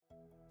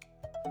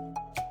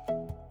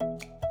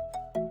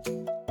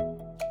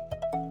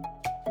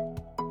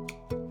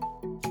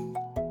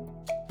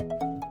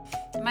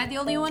Am I the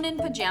only one in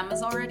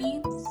pajamas already?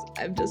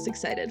 I'm just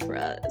excited for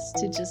us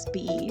to just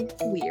be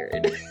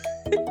weird.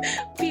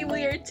 Be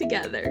weird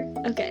together.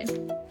 Okay.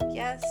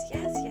 Yes.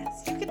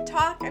 You can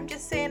talk. I'm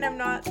just saying I'm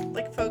not,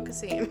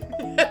 focusing.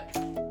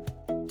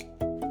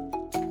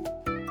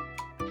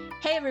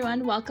 Hey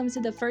everyone, welcome to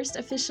the first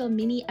official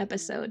mini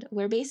episode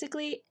where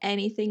basically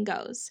anything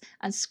goes.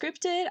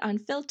 Unscripted,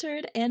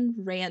 unfiltered, and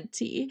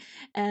ranty.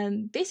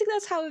 And basically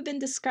that's how we've been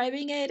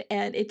describing it,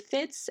 and it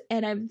fits,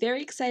 and I'm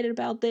very excited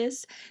about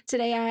this.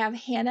 Today I have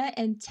Hannah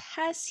and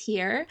Tess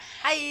here.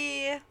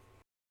 Hi.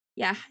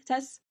 Yeah,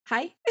 Tess,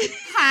 hi.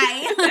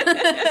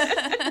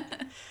 Hi.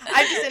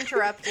 I'm just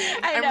interrupting.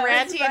 I'm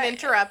ranty and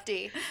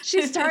interrupty.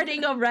 She's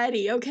starting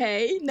already,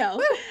 okay?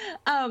 No.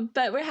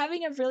 But we're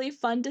having a really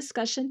fun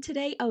discussion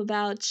today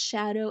about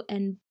Shadow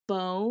and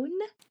Bone.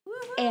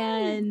 Woo-hoo.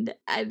 And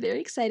I'm very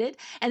excited.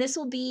 And this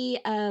will be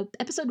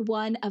episode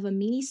 1 of a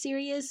mini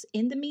series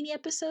in the mini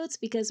episodes,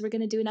 because we're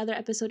going to do another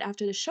episode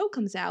after the show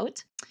comes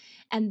out.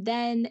 And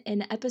then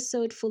an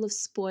episode full of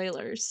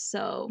spoilers.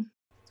 So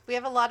we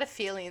have a lot of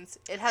feelings.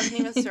 It hasn't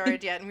even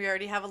started yet, and we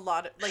already have a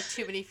lot of,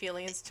 too many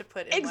feelings to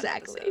put in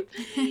exactly. one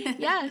episode.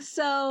 Yeah,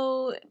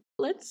 so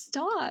let's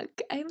talk.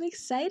 I'm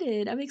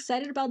excited. I'm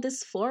excited about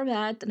this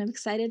format, and I'm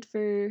excited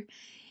for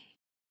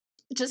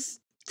just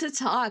to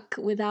talk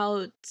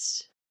without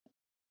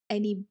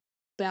any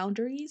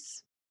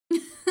boundaries.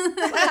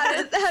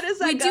 How does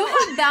that we go? do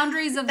have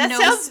boundaries of That no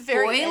sounds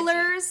very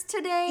spoilers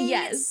today.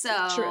 Yes,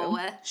 so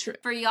true.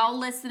 For y'all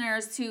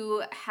listeners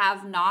who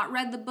have not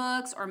read the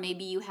books, or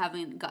maybe you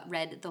haven't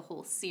read the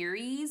whole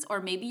series,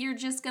 or maybe you're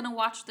just gonna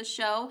watch the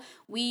show,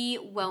 we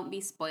won't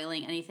be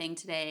spoiling anything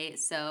today.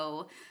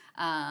 So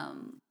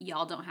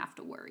y'all don't have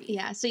to worry.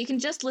 Yeah, so you can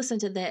just listen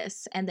to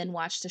this and then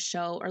watch the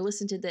show, or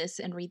listen to this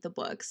and read the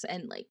books,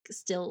 and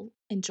still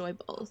enjoy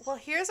both. Well,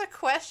 here's a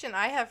question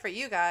I have for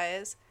you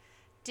guys.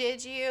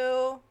 Did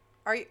you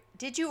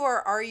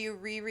or are you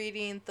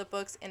rereading the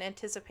books in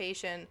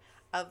anticipation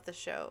of the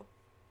show?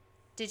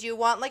 Did you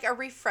want a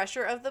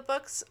refresher of the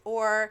books,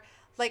 or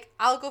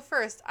I'll go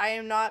first. I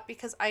am not,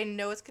 because I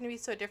know it's going to be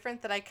so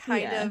different that I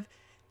kind of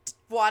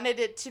wanted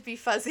it to be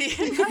fuzzy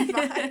in my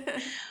mind.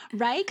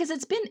 Right? Because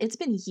it's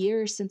been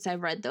years since I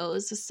read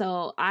those,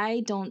 so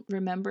I don't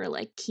remember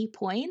key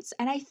points,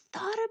 and I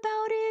thought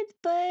about it,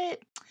 but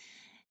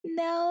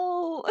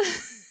no.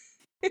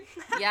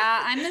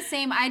 Yeah, I'm the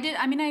same. I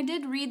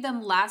did read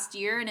them last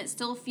year, and it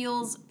still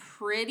feels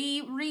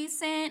pretty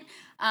recent.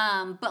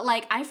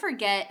 But I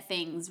forget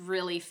things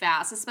really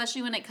fast,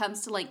 especially when it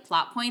comes to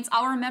plot points.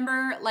 I'll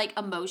remember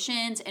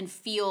emotions and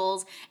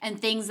feels and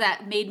things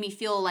that made me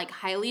feel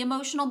highly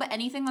emotional, but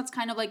anything that's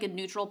kind of a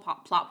neutral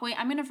plot point,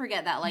 I'm gonna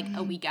forget that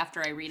a week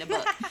after I read a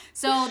book.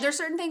 So there's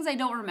certain things I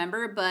don't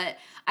remember, but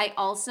I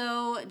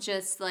also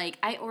just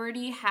I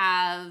already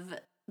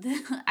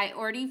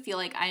feel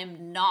like I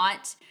am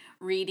not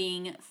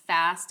reading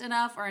fast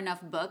enough or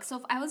enough books. So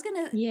if I was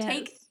gonna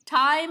take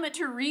time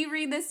to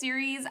reread the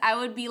series, I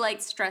would be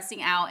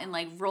stressing out and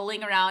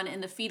rolling around in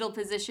the fetal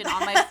position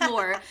on my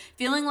floor,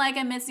 feeling like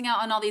I'm missing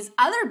out on all these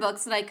other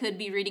books that I could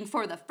be reading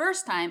for the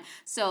first time.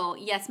 So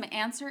yes, my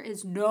answer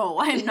is no.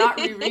 I'm not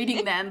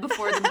rereading them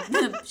before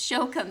the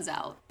show comes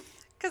out.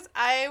 Because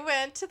I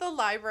went to the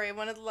library.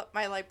 One of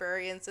my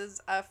librarians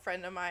is a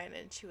friend of mine,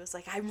 and she was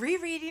like, I'm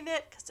rereading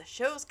it because the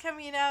show's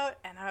coming out.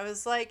 And I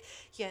was like,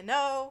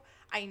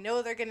 I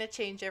know they're going to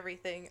change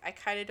everything. I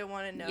kind of don't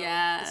want to know.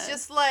 Yeah. It's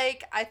just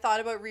I thought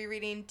about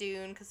rereading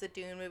Dune because the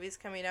Dune movie's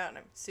coming out, and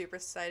I'm super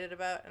excited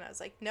about it. And I was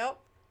like, nope.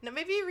 No,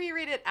 maybe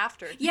reread it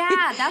after. Yeah,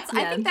 I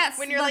think that's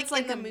when you're that's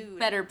in the mood.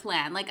 Better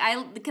plan.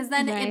 Because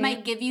then it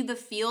might give you the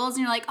feels,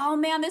 and you're like, oh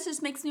man, this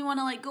just makes me want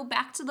to go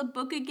back to the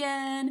book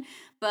again.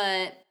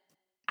 But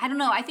I don't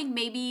know. I think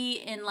maybe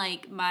in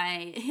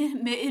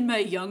my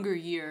younger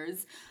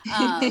years,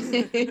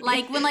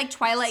 when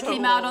Twilight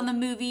came out on the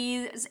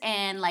movies,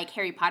 and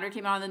Harry Potter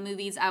came out on the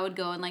movies, I would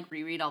go and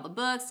reread all the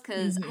books,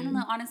 because I don't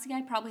know. Honestly,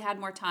 I probably had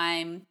more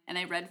time and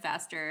I read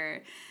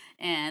faster,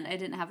 and I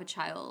didn't have a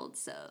child,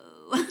 so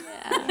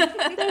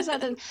There's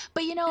other,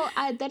 but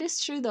that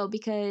is true though,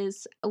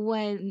 because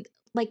when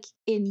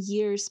in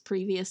years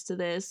previous to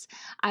this,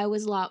 I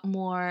was a lot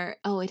more,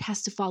 it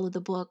has to follow the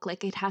book.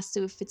 It has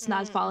to, if it's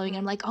not following,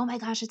 I'm like, oh my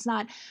gosh, it's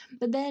not.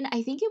 But then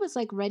I think it was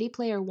Ready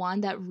Player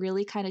One that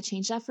really kind of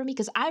changed that for me,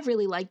 because I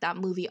really liked that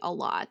movie a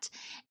lot.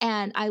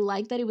 And I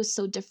liked that it was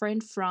so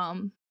different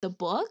from the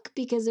book,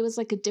 because it was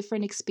a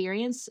different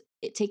experience,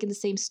 taking the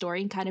same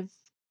story and kind of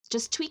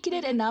just tweaking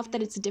it enough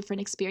that it's a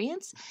different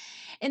experience.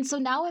 And so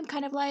now I'm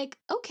kind of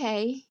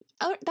okay,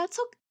 that's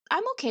okay.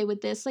 I'm okay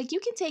with this.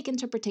 You can take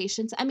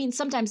interpretations. I mean,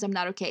 sometimes I'm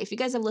not okay. If you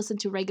guys have listened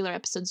to regular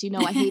episodes,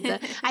 I hate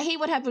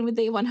what happened with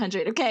Day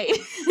 100, okay?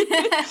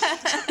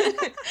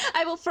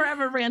 I will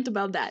forever rant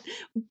about that.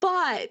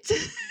 But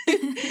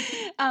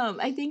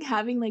I think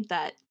having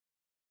that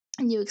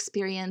new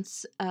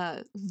experience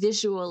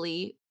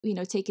visually,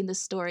 taking the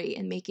story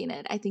and making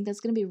it, I think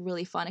that's going to be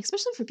really fun,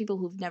 especially for people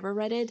who've never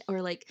read it,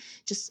 or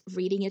just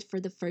reading it for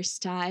the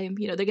first time.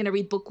 They're going to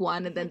read book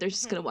 1 and then they're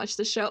just going to watch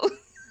the show.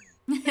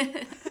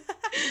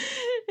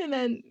 And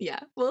then, yeah,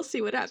 we'll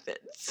see what happens.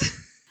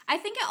 I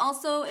think it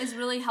also is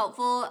really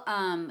helpful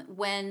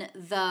when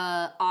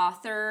the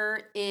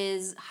author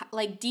is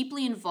like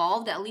deeply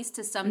involved, at least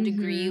to some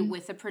degree, Mm-hmm.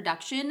 with the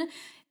production.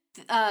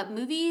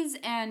 Movies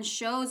and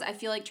shows, I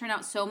feel like, turn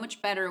out so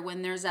much better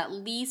when there's at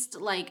least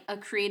like a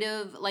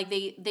creative, like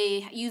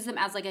they use them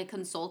as like a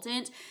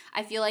consultant.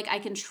 I feel like I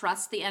can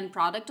trust the end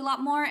product a lot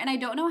more. And I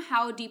don't know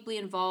how deeply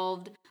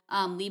involved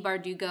Leigh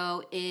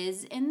Bardugo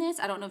is in this.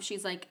 I don't know if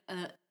she's like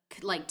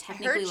I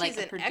technically heard like she's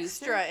a an producer.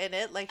 extra in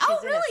it, like Oh,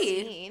 she's in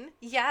really? a scene.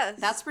 Yes.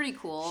 That's pretty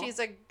cool.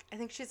 I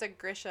think she's a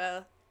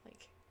Grisha,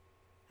 like,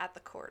 at the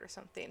court or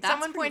something. That's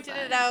Someone pretty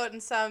pointed it fun. out in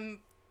some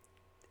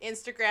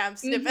Instagram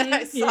snippet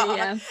I Mhm. saw.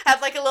 Yeah.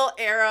 Had like a little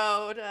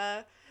arrow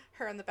to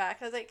her in the back.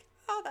 I was like,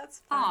 oh, that's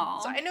fun. Aw.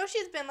 So I know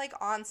she's been like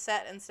on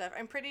set and stuff.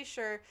 I'm pretty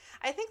sure.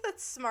 I think that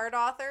smart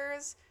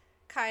authors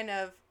kind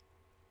of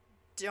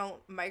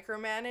don't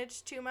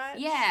micromanage too much.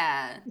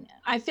 Yeah.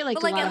 I feel like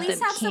But a like lot at of least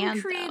them have some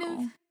can, creative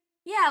though.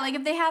 Yeah, like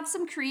if they have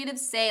some creative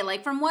say,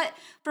 like from what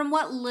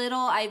little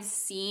I've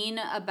seen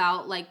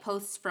about like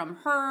posts from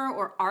her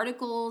or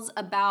articles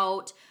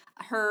about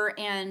her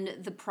and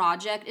the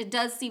project, it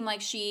does seem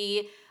like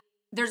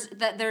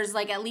there's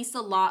like at least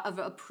a lot of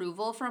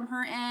approval from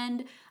her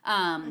end.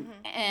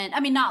 And I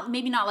mean,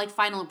 maybe not like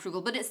final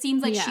approval, but it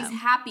seems like Yeah. she's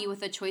happy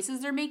with the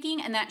choices they're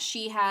making, and that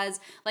she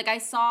has, like, I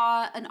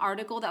saw an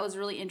article that was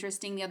really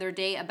interesting the other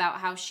day about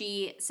how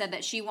she said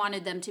that she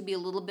wanted them to be a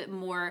little bit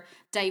more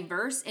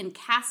diverse in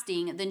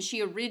casting than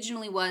she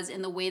originally was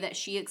in the way that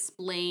she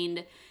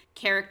explained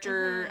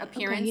character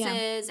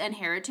appearances and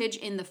heritage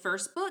in the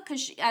first book,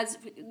 because as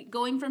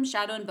going from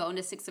Shadow and Bone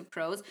to Six of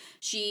Crows,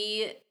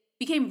 she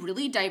became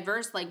really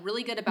diverse, like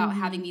really good about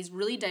having these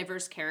really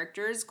diverse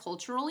characters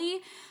culturally.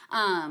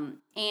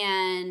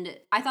 And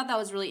I thought that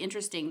was really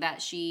interesting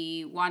that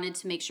she wanted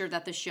to make sure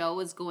that the show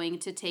was going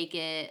to take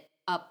it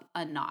up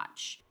a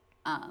notch.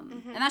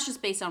 And that's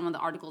just based on one of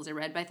the articles I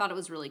read, but I thought it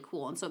was really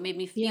cool. And so it made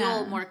me feel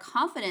Yeah. more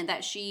confident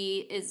that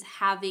she is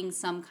having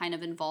some kind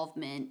of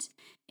involvement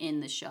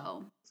in the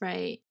show.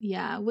 Right.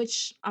 Yeah.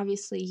 Which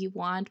obviously you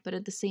want, but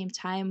at the same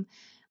time,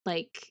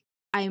 like,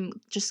 I'm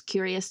just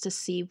curious to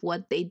see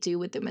what they do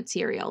with the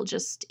material,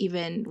 just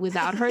even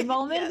without her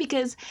involvement, Yes.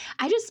 because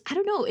I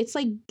don't know. It's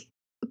like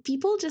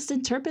people just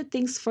interpret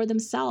things for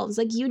themselves.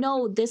 Like,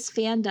 this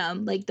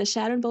fandom, like the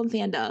Shadow and Bone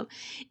fandom,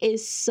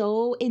 is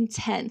so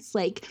intense.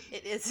 Like,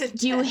 It is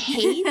you intense.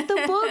 hate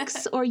the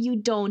books or you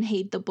don't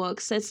hate the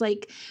books. It's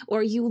like,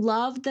 or you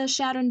love the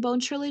Shadow and Bone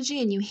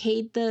trilogy and you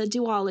hate the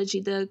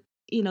duology, the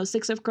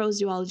Six of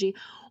Crows duology,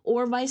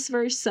 or vice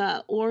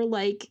versa, or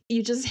like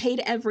you just hate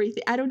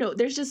everything. I don't know.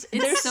 They're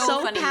It's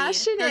so funny.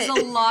 passionate. There's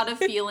a lot of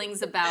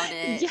feelings about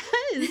it. Yes.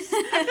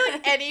 I feel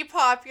like any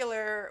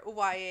popular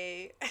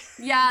YA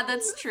Yeah,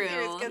 that's true.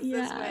 series gets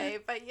this Yeah. way.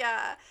 But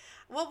yeah.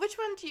 Well, which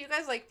one do you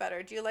guys like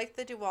better? Do you like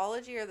the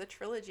duology or the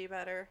trilogy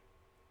better? Or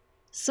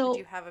So do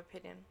you have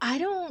opinion? I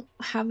don't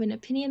have an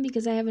opinion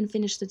because I haven't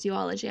finished the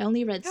duology. I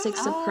only read Six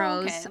of Oh,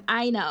 Crows. okay.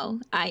 I know.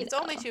 It's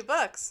only 2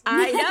 books.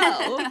 I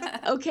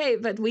know. Okay,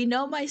 but we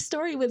know my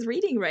story with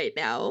reading right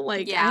now.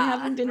 Like, I Yeah.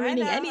 haven't been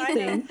reading I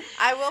anything.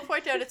 I will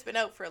point out it's been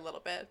out for a little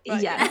bit.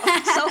 But, Yeah.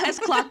 So has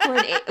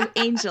Clockwork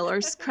Angel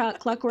or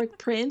Clockwork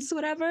Prince,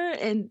 whatever.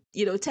 And,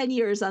 10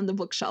 years on the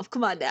bookshelf.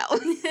 Come on now.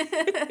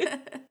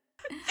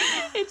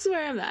 It's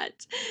where I'm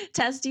at.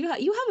 Tess, you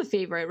have a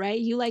favorite, right?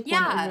 You like one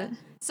Yeah. over.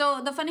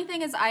 So the funny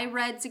thing is, I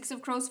read Six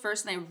of Crows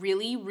first, and I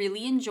really,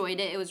 really enjoyed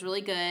it. It was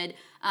really good.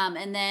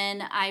 And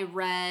then I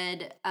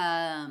read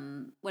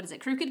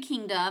Crooked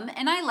Kingdom,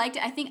 and I liked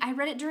it. I think I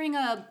read it during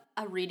a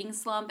reading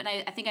slump, and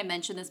I think I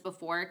mentioned this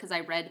before because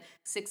I read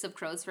Six of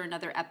Crows for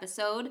another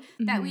episode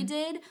that we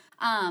did.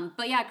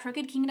 But yeah,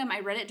 Crooked Kingdom, I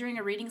read it during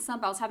a reading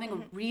slump. I was having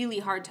a really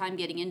hard time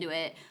getting into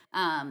it.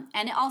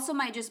 And it also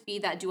might just be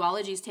that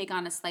duologies take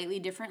on a slightly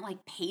different,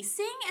 like,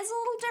 pacing is a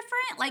little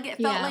different. Like, it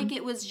felt Yeah. like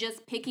it was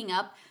just picking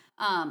up.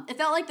 It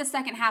felt like the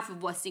second half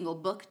of a single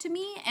book to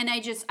me, and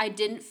I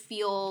didn't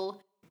feel,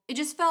 it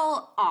just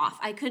fell off.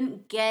 I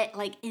couldn't get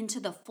like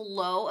into the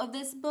flow of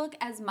this book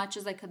as much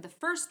as I could the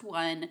first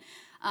one.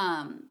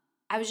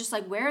 I was just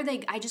like, where are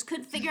they? I just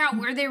couldn't figure out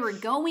where they were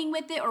going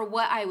with it, or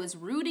what I was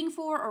rooting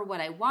for, or what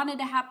I wanted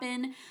to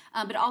happen.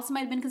 But it also might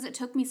have been because it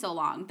took me so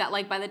long that,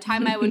 like, by the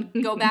time I would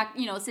go back,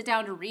 sit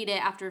down to read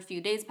it after a few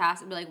days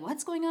passed, I'd be like,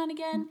 what's going on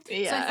again? So I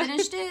Yeah.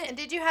 finished it. And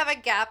did you have a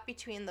gap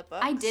between the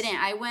books? I didn't.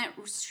 I went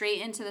straight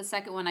into the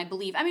second one, I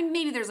believe. I mean,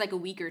 maybe there's like a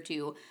week or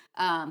two.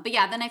 But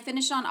yeah, then I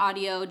finished on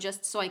audio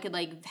just so I could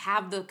like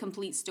have the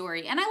complete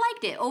story. And I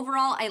liked it.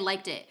 Overall, I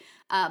liked it.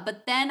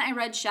 But then I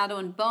read Shadow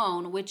and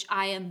Bone, which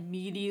I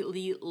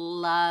immediately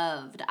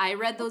loved. I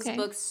read those Okay.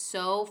 books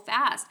so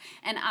fast.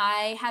 And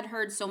I had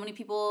heard so many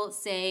people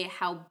say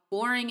how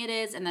boring it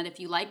is, and that if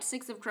you liked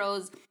Six of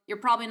Crows, you're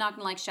probably not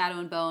going to like Shadow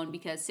and Bone,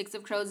 because Six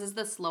of Crows is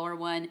the slower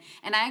one.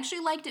 And I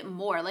actually liked it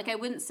more. Like, I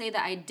wouldn't say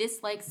that I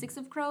dislike Six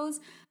of Crows,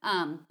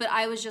 but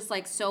I was just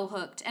like so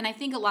hooked. And I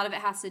think a lot of it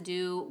has to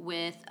do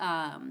with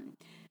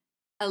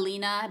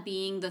Alina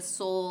being the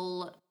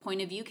sole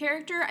point of view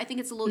character, I think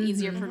it's a little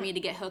easier for me to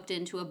get hooked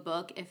into a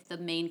book if the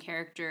main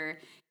character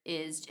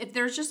is, if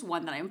there's just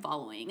one that I'm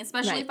following,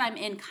 especially Right. if I'm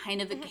in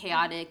kind of a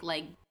chaotic,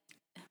 like,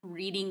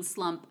 reading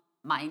slump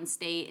mind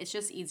state. It's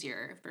just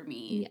easier for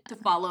me to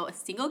follow a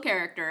single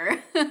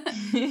character.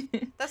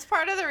 That's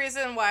part of the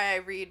reason why I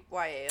read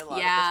YA a lot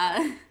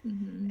of the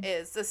time,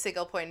 is the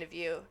single point of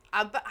view.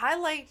 But I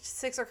liked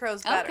Six of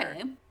Crows better.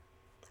 Okay.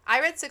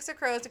 I read Six of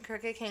Crows and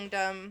Crooked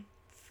Kingdom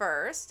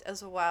first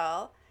as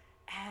well.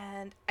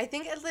 And I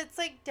think it's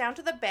like down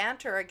to the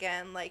banter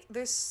again. Like,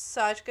 there's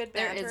such good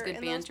banter There is good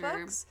in banter. those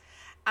books.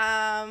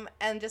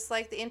 And just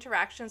like the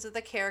interactions of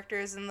the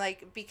characters, and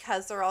like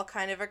because they're all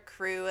kind of a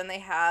crew and they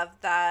have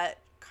that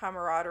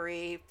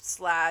camaraderie /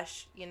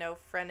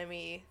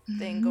 frenemy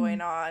thing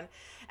going on.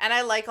 And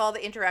I like all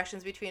the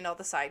interactions between all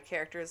the side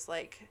characters,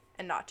 like,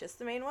 and not just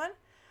the main one.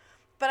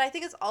 But I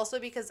think it's also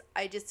because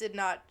I just did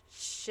not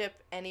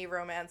ship any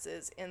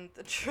romances in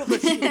the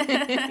trilogy.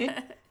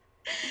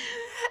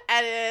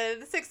 And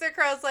in Six of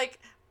Crows, like,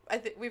 I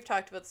think we've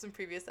talked about this in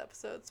previous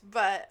episodes,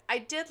 but I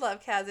did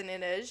love Kaz and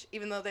Inej,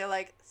 even though they're,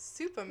 like,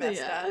 super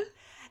messed up.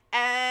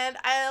 And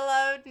I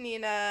loved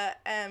Nina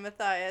and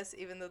Matthias,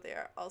 even though they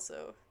are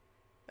also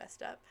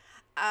messed up.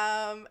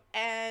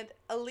 And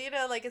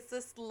Alina, like, it's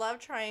this love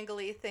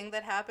triangle-y thing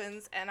that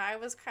happens, and I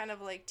was kind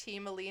of like,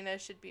 Team Alina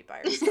should be by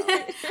herself.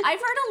 I've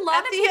heard a lot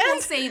At of the people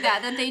end. say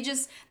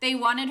that they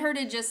wanted her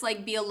to just,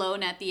 like, be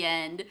alone at the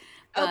end.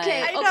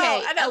 Okay, I know,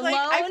 okay. and I'm like,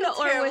 I Alone feel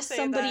or terrible with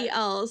saying somebody that.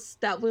 else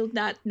that will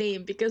not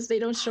name because they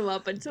don't show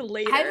up until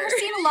later. I've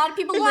seen a lot of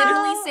people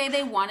literally say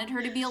they wanted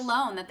her to be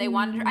alone, that they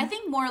wanted her. I Mm-hmm.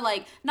 think more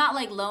like, not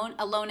like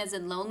alone as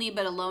in lonely,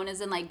 but alone as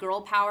in like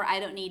girl power.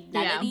 I don't need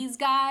none of these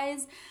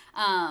guys.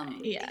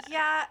 Yeah.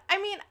 Yeah, I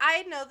mean,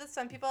 I know that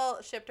some people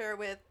shipped her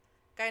with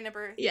guy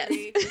number 3, Yes.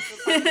 who's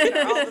the one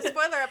in all the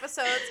spoiler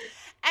episodes,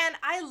 and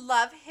I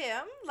love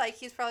him. Like,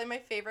 he's probably my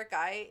favorite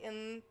guy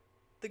in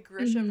the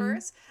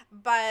Grishaverse,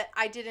 but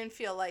I didn't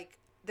feel like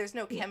there's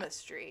no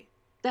chemistry.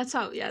 That's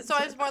how, So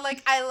I was more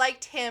like, I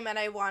liked him and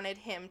I wanted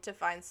him to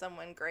find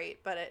someone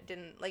great, but it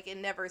didn't, like, it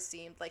never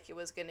seemed like it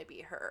was going to be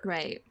her.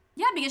 Right.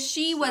 Yeah, because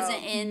she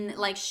wasn't in,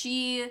 like,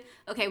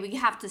 okay, we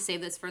have to say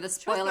this for the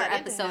spoiler not into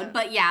episode, him.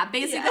 but yeah,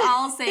 basically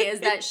all I'll say is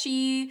that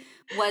she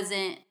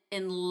wasn't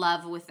in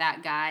love with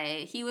that guy.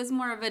 He was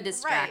more of a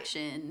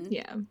distraction.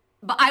 Yeah.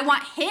 But I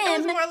want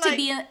him more to like-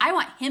 be. I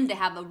want him to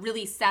have a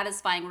really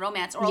satisfying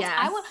romance, or else Yes.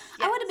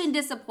 I would have been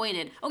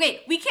disappointed.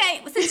 Okay,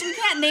 since we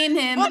can't name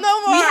him. Well, no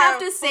more. We have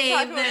to We'll save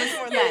talk about this. this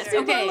more Yes, later.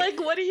 People okay, are like,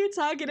 what are you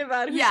talking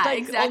about? Who's Yeah, like only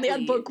exactly.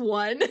 on book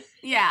 1?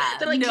 yeah.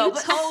 They're like, no, you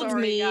but told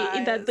Sorry, me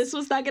guys. that this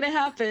was not going to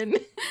happen.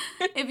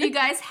 if you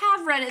guys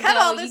have read it Cut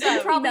all though, you this can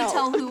out. probably No.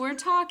 tell who we're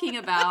talking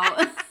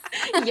about.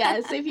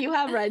 Yes, if you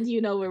have read,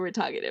 you know what we're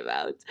talking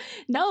about.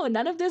 No,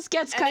 none of this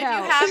gets And cut if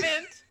out. you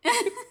haven't,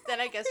 then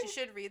I guess you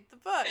should read the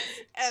book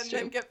and True.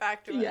 then get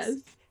back to us. Yes.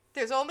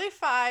 There's only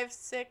 5,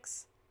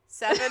 6,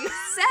 7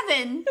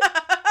 7.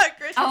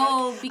 Grisha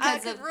Oh, books.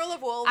 because 'Cause of Rule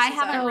of Wolves. I is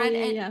haven't out.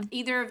 read yeah.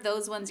 either of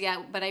those ones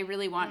yet, but I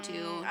really want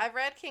to. I've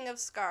read King of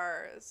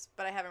Scars,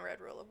 but I haven't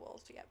read Rule of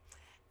Wolves yet.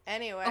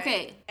 Anyway.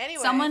 Okay.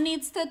 Anyway. Someone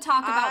needs to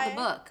talk about the I-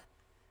 book.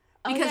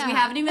 Oh, Because we yeah.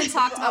 haven't even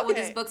talked about what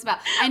this Okay. book's about.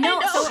 I know.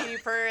 So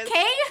Jeepers.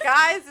 Kay?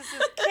 Guys, this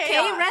is chaos.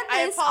 Kay read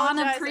I this on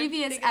apologize. a I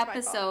previous think it's my fault.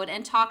 episode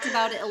and talked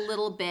about it a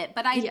little bit,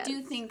 but I Yes.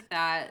 do think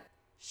that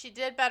She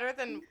did better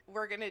than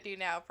we're going to do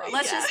now, probably.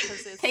 let's Yeah, just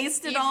 'cause it's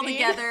paste it all evening.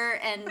 together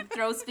and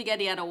throw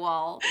spaghetti at a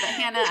wall. But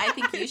Hannah, I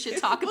think you should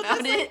talk We'll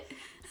about just, it.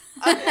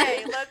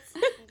 Okay,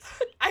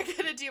 I'm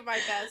going to do my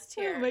best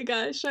here. Oh my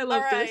gosh, I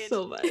love Alright. this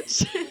so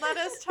much. Let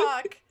us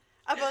talk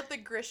about the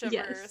Grishaverse.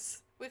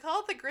 Yes. We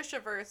call it the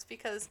Grishaverse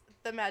because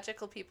the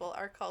magical people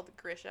are called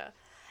Grisha.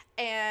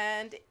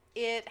 And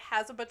it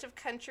has a bunch of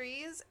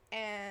countries,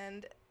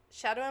 and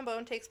Shadow and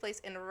Bone takes place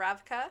in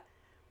Ravka.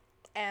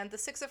 And the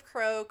Six of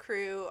Crow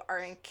crew are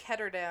in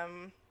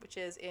Ketterdam, which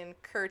is in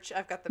Kerch.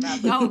 I've got the map.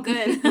 Oh,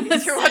 good.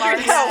 If you're wondering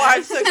how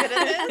I'm so good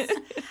at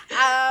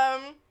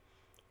this.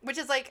 Which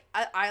is like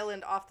an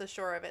island off the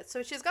shore of it.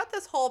 So she's got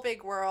this whole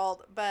big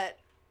world, but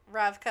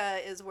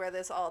Ravka is where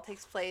this all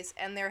takes place,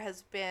 and there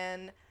has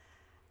been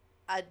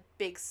a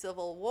big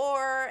civil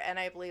war, and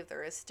I believe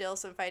there is still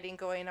some fighting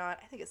going on.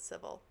 I think it's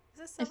civil.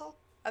 Is it civil?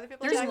 Other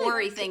people There's attacking?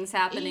 worry things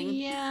happening.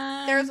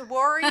 Yeah. There's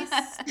worry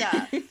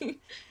stuff.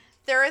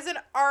 There is an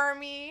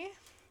army,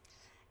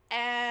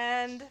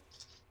 and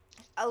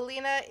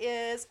Alina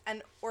is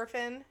an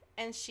orphan,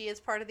 and she is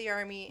part of the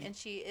army, and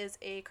she is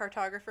a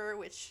cartographer,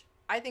 which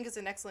I think is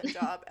an excellent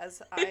job,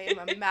 as I am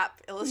a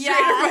map illustrator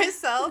Yeah.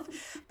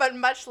 myself, but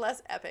much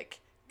less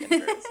epic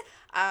than hers.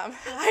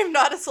 I'm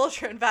not a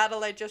soldier in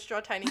battle, I just draw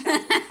tiny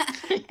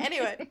castles.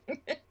 Anyway.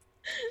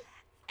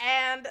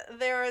 And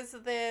there is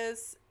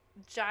this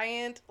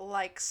giant,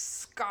 like,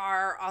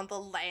 scar on the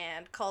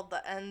land called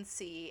the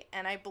Unsea,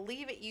 and I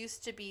believe it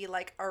used to be,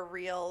 like, a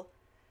real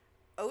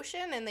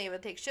ocean, and they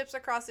would take ships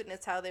across it, and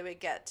it's how they would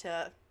get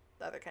to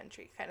the other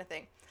country, kind of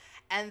thing.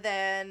 And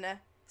then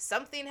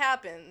something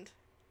happened,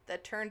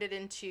 that turned it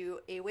into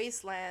a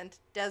wasteland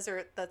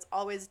desert that's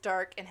always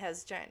dark and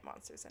has giant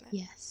monsters in it.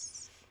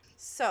 Yes.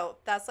 So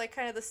that's like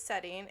kind of the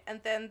setting. And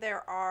then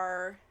there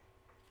are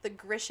the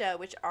Grisha,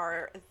 which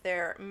are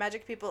their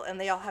magic people, and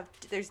they all have,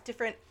 there's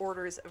different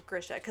orders of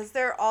Grisha because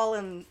they're all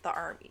in the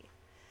army.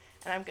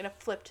 And I'm going to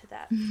flip to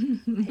that page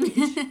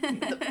in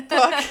the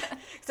book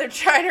because I'm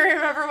trying to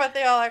remember what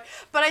they all are.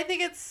 But I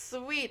think it's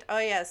sweet. Oh,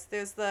 yes.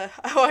 There's the...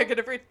 Oh, I'm going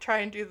to try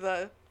and do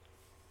the...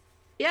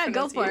 Yeah,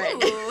 go for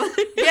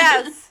it.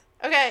 Yes.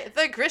 Okay,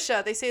 the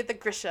Grisha. They say the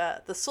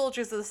Grisha, the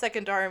soldiers of the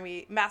Second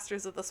Army,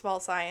 masters of the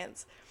small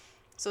science.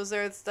 So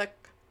there's the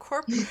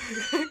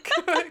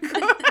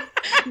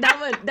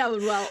That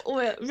would well,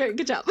 very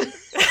good job. Okay.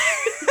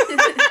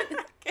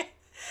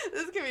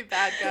 This is going to be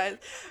bad, guys.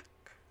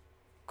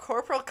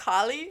 Corporal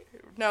Kali?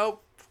 No,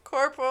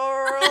 Corporal...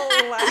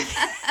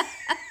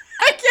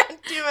 I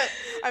can't do it.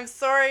 I'm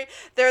sorry.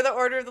 They're the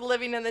Order of the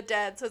Living and the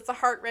Dead, so it's the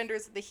heart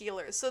renders and the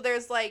healers. So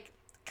there's, like,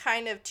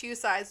 kind of two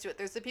sides to it.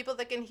 There's the people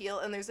that can heal,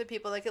 and there's the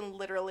people that can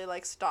literally,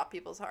 like, stop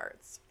people's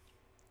hearts.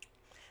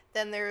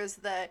 Then there's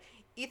the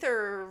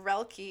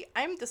Etherelki.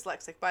 I'm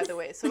dyslexic, by the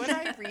way, so when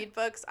I read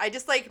books, I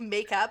just, like,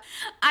 make up,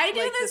 I do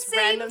like, the this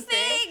same random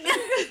thing.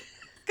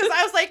 Because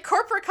I was like,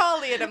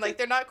 Corporacali, and I'm like,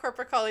 they're not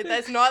Corporacali.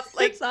 That's not,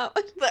 like,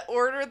 the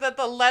order that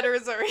the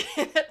letters are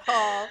in at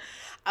all.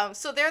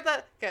 So they're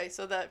the... Okay,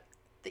 so the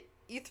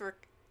Etherelki.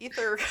 You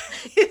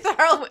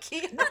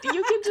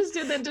can just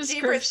do the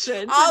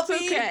description. I'll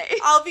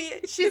be...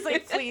 She's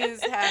like,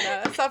 please,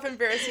 Hannah, stop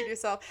embarrassing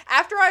yourself.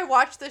 After I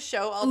watch the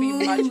show, I'll be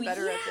much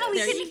better at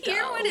this. We can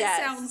hear what it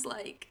sounds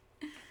like.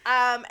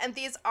 And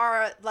these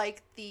are,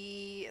 like,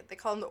 they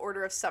call them the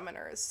Order of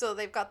Summoners. So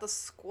they've got the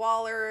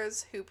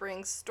Squallers, who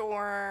bring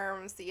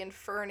storms, the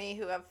Inferni,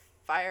 who have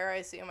fire, I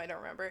assume, I don't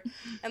remember,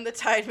 and the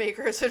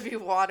Tidemakers would be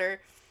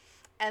water.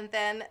 And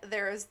then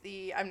there's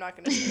I'm not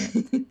going to say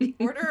it, the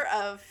Order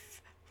of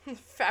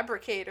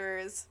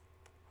Fabricators,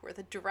 who are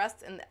the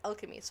Duress and the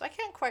Alchemy. So I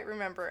can't quite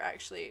remember,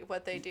 actually,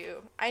 what they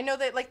do. I know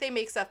that, like, they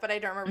make stuff, but I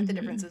don't remember the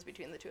differences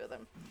between the two of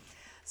them.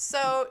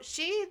 So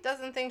she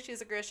doesn't think she's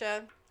a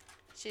Grisha.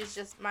 She's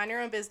just minding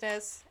her own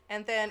business.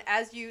 And then,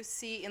 as you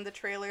see in the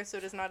trailer, so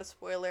it is not a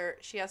spoiler,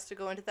 she has to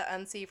go into the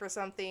Unsea for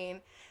something.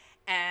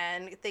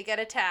 And they get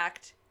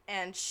attacked.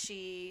 And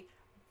she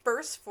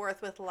bursts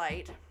forth with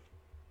light.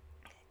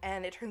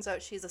 And it turns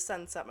out she's a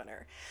sun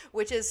summoner,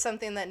 which is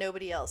something that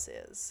nobody else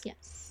is.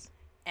 Yes.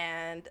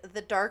 And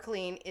the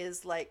Darkling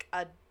is like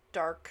a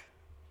dark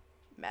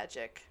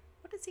magic.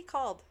 What is he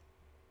called?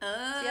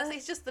 Yes,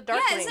 he's just the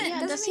Darkling.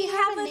 Doesn't he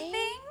have a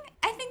thing?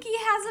 I think he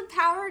has a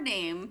power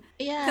name.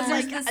 Yeah. Because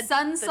there's like the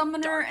Sun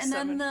Summoner and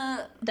then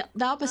summoner.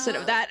 the opposite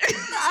of that.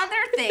 the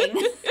other thing.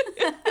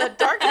 The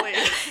Darkling.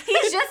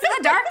 He's just the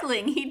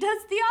Darkling. He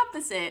does the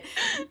opposite.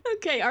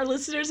 Okay, our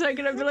listeners are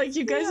going to be like,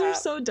 you guys are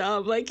so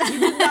dumb. Like, you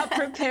did not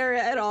prepare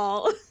at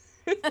all.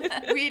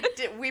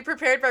 We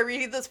prepared by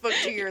reading this book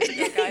 2 years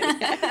ago, guys.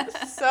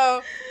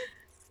 Yes.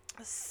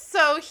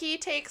 So he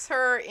takes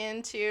her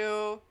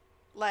into,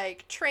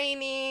 like,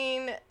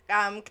 training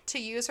to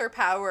use her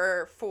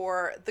power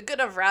for the good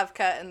of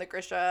Ravka and the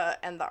Grisha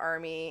and the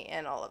army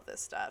and all of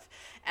this stuff.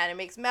 And it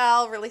makes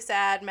Mel really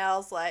sad.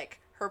 Mel's, like,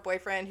 her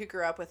boyfriend who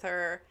grew up with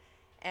her.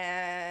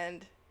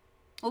 And...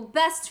 Well,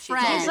 best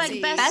friend. He's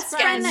like best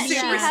friend that she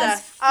yeah.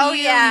 has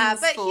feelings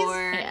but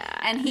for. Yeah.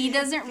 And he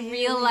doesn't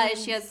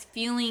realize she has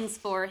feelings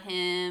for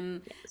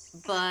him.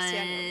 Yes. But See,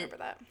 I don't remember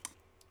that.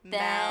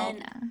 then Mel.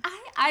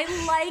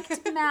 I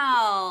liked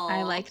Mel.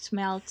 I liked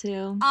Mel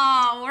too.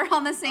 Oh, we're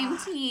on the same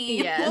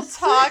team. Yes. We'll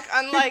talk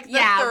unlike the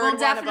third we'll one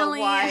definitely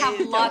about why have I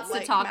don't lots to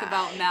like talk Mel.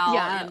 about Mel.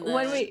 Yeah, in the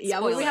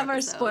when we have our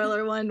episode.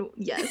 spoiler one,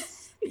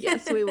 yes.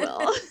 Yes, we will.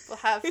 We'll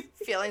have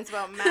feelings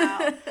about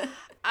Mel.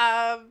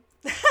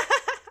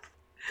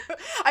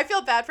 I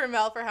feel bad for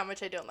Mel for how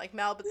much I don't like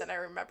Mel, but then I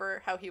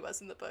remember how he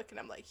was in the book, and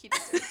I'm like, he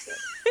deserves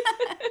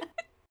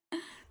it.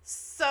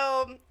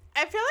 So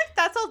I feel like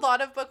that's a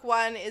lot of book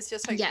one is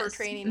just like her Yes.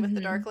 training with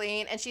the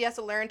Darkling, and she has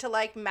to learn to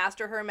like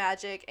master her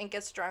magic and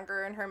get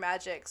stronger in her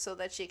magic so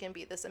that she can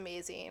be this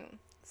amazing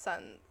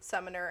sun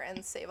summoner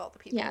and save all the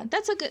people. Yeah,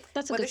 that's a good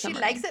whether good she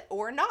summary. likes it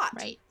or not.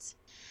 Right.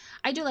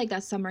 I do like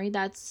that summary.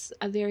 That's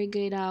a very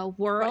good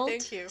world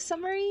thank you.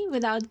 summary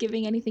without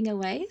giving anything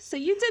away. So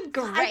you did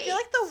great. I feel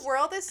like the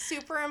world is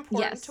super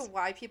important Yes. to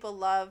why people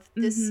love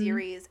this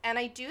series. And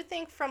I do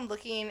think from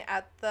looking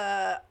at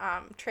the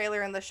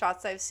trailer and the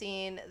shots I've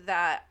seen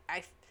that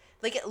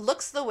it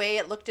looks the way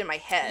it looked in my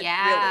head.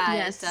 Yeah, Really.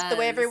 Yes. it does. The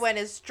way everyone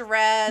is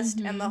dressed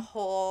and the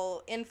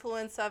whole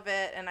influence of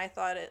it. And I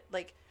thought it,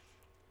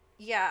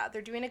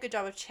 they're doing a good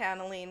job of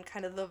channeling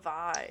kind of the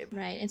vibe.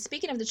 Right. And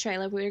speaking of the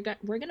trailer, we're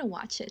gonna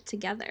watch it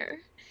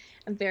together.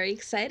 I'm very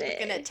excited.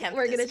 We're gonna attempt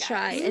We're gonna this,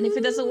 try. guys. And if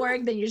it doesn't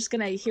work, then you're just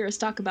gonna hear us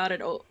talk about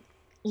it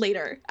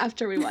later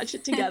after we watch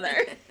it together.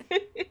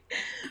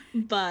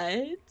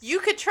 But You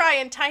could try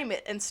and time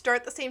it and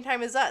start the same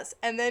time as us,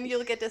 and then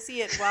you'll get to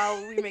see it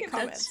while we make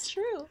comments. that's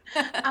true.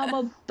 I'm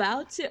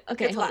about to.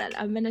 Okay, Good hold luck.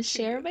 on. I'm gonna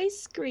share my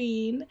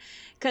screen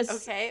because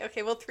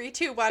Okay, well, 3,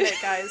 2, 1 it,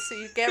 guys. So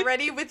you get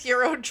ready with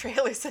your own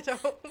trailers at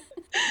home.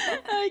 Oh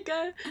my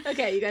god.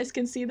 Okay, you guys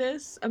can see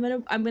this. I'm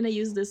gonna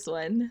use this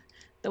one.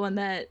 The one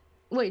that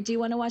wait, do you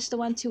want to watch the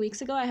one 2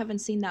 weeks ago? I haven't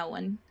seen that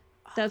one.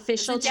 The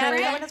official it Yeah, trailer. that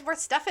different? one has more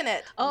stuff in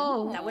it.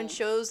 Oh. That one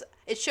shows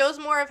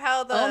more of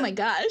how the Oh my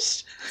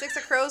gosh. Six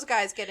of Crows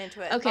guys get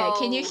into it. Okay,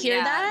 can you Oh, hear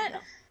yeah.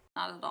 that?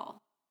 Not at all.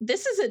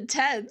 This is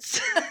intense.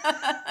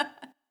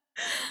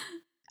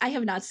 I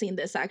have not seen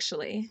this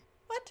actually.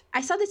 What?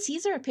 I saw the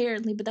teaser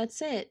apparently, but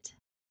that's it.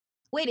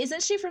 Wait,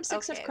 isn't she from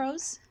Six of Okay.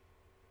 Crows?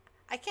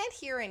 I can't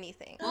hear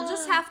anything. We'll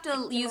just have to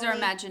can use our only-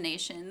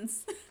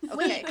 imaginations. Okay.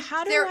 Wait,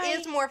 how do There I-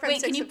 is more from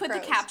Wait, Six can you of put the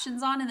Crows.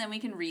 captions on and then we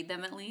can read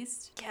them at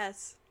least?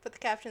 Yes. Put the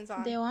captions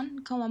on. De on?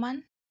 Come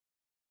on.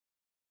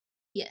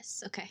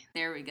 Yes, okay.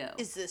 There we go.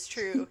 Is this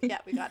true? Yeah,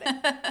 we got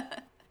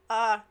it.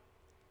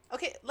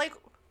 Okay, like,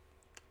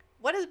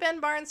 what is Ben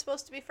Barnes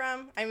supposed to be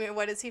from? I mean,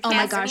 what is he Oh from?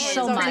 my gosh, Caspian.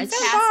 so He's already much.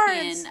 Ben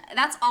Barnes. Caspian.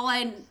 That's all I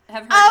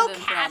have heard Oh, of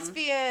him from.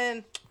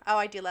 Caspian. Oh,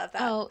 I do love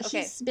that. Oh, okay,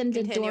 he's been the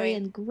continuing.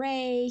 Dorian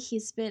Gray.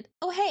 He's been.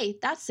 Oh, hey,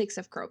 that's Six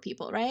of Crow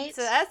people, right?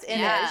 So that's Inish,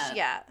 Yeah.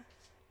 yeah.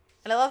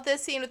 And I love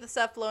this scene with the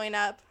stuff blowing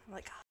up. I'm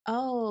like,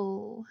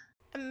 Oh,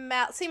 and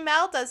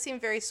Mal does seem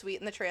very sweet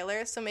in the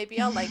trailer, so maybe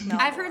I'll like Mal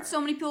I've more. heard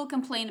so many people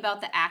complain about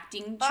the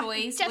acting Oh,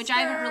 choice, which I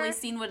haven't really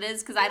Jesper. seen what it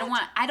is because I don't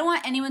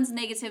want anyone's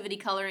negativity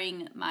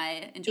coloring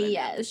my enjoyment of the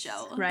yes,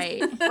 show.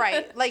 right.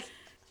 Right, like,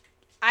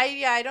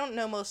 I don't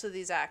know most of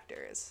these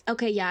actors.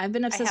 Okay, yeah, I've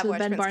been obsessed have with watched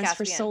Ben Prince Barnes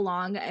for Caspian. so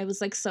long. I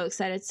was like so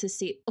excited to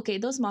see. Okay,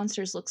 those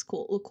monsters look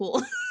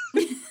cool.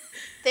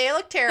 They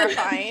look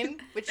terrifying,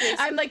 which is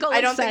I'm like all I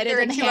don't think excited,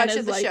 they're in and too much Hannah's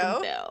of the like, show.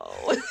 no.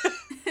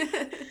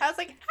 I was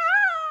like,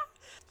 ah!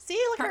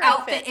 See, look, Her her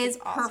outfit is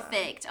awesome.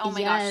 perfect. Oh my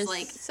Yes. gosh,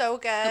 like So the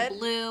good.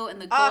 blue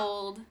and the Ah,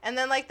 gold. And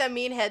then like the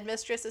mean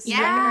headmistress is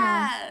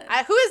Yeah.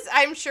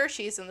 I'm sure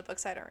she's in the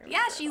books. I don't remember.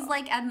 Yeah, at she's all.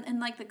 like in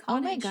like the Oh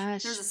cottage. my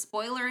gosh. There's a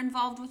spoiler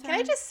involved with her. Can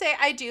I just say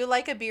I do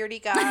like a beardy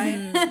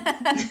guy?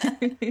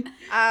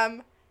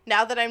 Mm.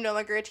 Now that I'm no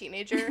longer a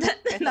teenager.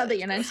 Now that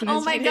you're not a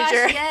Oh my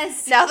teenager. gosh,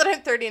 yes. Now that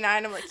I'm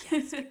 39, I'm like,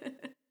 yes.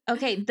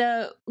 Okay,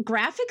 the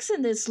graphics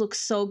in this look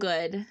so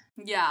good.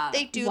 Yeah.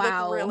 They do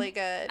Wow. look really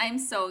good. I'm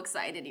so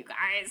excited, you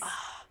guys.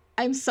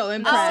 I'm so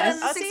and impressed.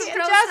 the Oh, Six see, of and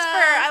Crows Jasper.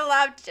 stuff. I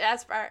love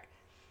Jasper.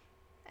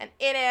 And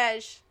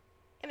Inish.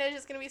 Inish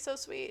is going to be so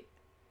sweet.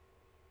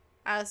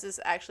 This is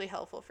actually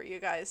helpful for you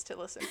guys to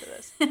listen to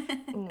this.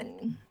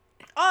 Mm.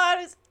 Oh,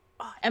 it is.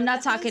 Oh, I'm not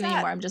who's talking that?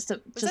 anymore. I'm just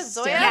that just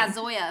Zoya? staring. Yeah,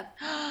 Zoya.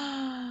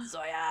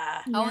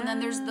 Zoya. Oh, and then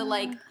there's the Yeah.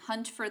 like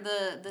hunt for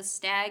the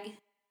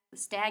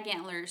stag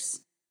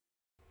antlers.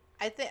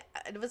 I think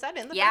was that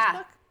in the Yeah. first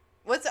book?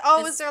 Was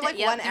The there like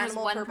yep, one there's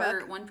animal one per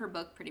book? one per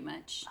book, pretty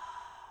much.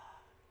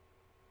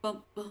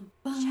 Bum, bum,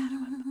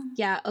 bum.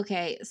 Yeah,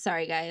 okay.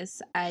 Sorry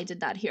guys. I did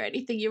not hear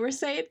anything you were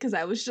saying because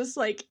I was just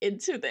like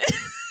into this.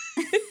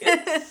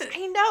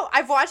 I know.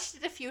 I've watched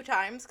it a few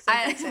times. 'Cause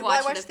I I'm excited. watched I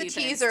it a watched the few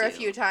times, teaser a too.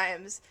 few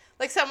times.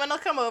 Like someone will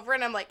come over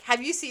and I'm like,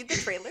 "Have you seen the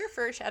trailer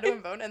for Shadow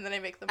and Bone?" And then I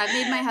make them. I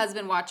made my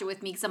husband watch it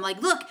with me because I'm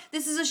like, look,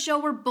 this is a show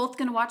we're both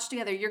gonna watch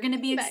together. You're gonna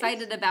be Nice.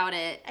 excited about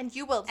it. and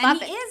you will And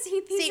love he it. is.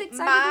 He's See, excited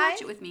to my-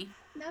 watch it with me.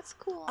 That's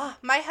cool. Oh,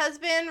 my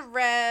husband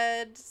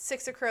read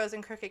Six of Crows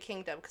and Crooked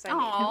Kingdom because I made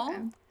him. Aww.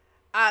 Okay.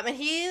 And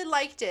he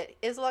liked it.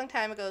 It was a long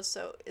time ago,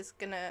 so it's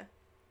gonna.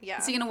 Yeah.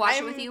 Is he gonna watch it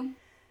I'm- with you?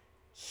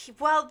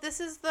 Well, this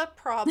is the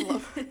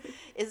problem,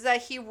 is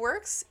that he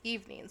works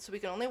evenings, so we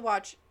can only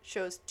watch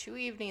shows 2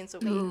 evenings a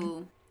week.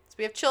 Ooh. So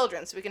we have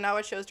children, so we can not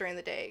watch shows during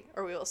the day,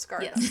 or we will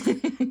scar Yes.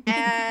 them.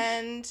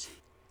 And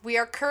we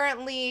are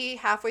currently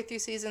halfway through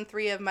season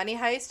 3 of Money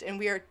Heist, and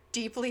we are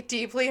deeply,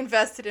 deeply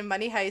invested in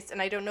Money Heist,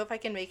 and I don't know if I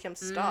can make him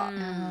stop.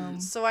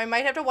 So I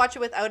might have to watch it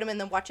without him and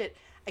then watch it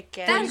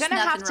again. Well, There's you're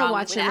gonna have nothing to wrong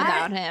watch with it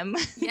that. without him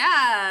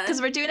Yeah.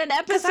 because we're doing an 'Cause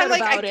episode I'm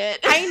like, about it.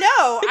 I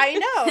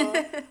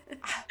know.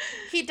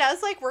 He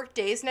does like work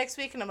days next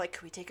week, and I'm like,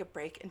 can we take a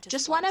break and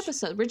just one watch?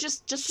 episode. We're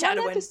just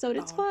Shadow one and episode.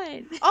 It's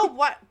Bone. fine. Oh,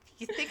 what?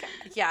 You think?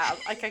 Yeah,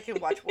 like I can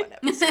watch one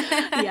episode.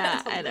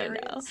 Yeah, That's I don't know.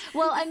 hilarious.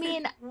 Well, I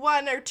mean,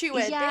 1 or 2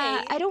 a yeah,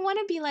 day. I don't want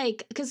to be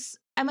like, because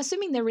I'm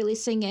assuming they're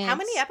releasing it. How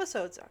many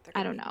episodes are there?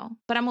 I don't know,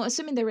 but I'm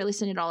assuming they're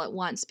releasing it all at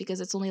once because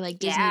it's only like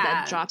Disney Yeah.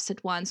 that drops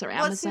it once or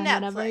Well, it's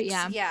Amazon, whatever. Netflix,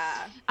 Yeah.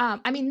 Yeah.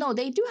 I mean, no,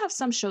 they do have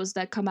some shows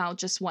that come out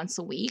just once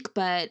a week,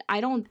 but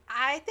I don't.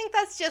 I think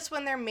that's just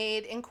when they're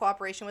made in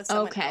cooperation with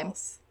someone Okay.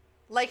 else.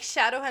 Like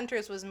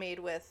Shadowhunters was made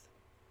with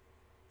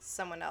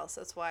someone else.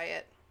 That's why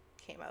it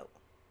came out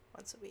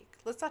once a week.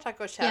 Let's not talk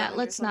about Shadowhunters. Yeah,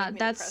 let's It'll make not. me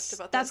That's depressed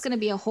about that's this. gonna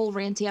be a whole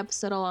ranty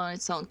episode all on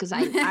its own because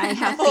I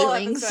have Whole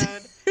feelings.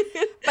 episode.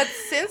 But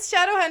since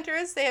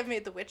Shadowhunters, they have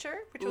made The Witcher,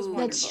 which was Ooh.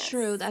 wonderful. That's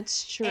true.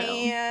 That's true.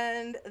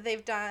 And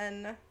they've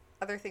done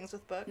other things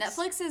with books.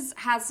 Netflix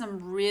has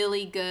some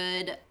really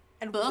good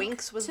and book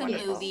Winx was to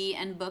wonderful. movie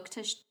and book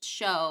to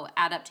show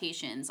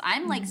adaptations.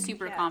 I'm like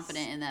super Yes.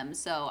 confident in them,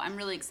 so I'm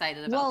really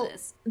excited about Well,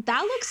 this.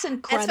 that looks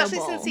incredible.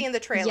 Especially since seeing the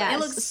trailer. Yes. It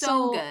looks so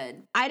so-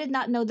 good. I did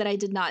not know that I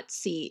did not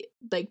see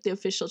like the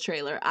official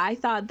trailer. I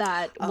thought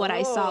that what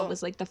I saw Oh.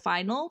 was like the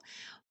final,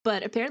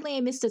 but apparently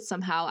I missed it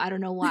somehow. I don't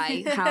know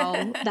why, how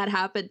that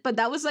happened. But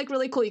that was like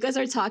really cool. You guys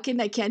are talking,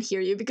 I can't hear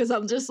you because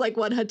I'm just like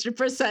 100%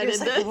 in like,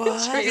 the what? You're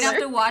gonna have trailer.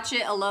 to watch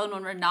it alone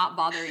when we're not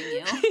bothering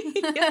you.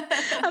 Yeah.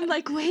 I'm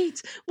like,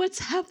 wait, what's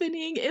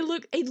happening? It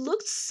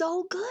looked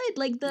so good.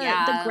 Like the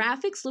Yeah.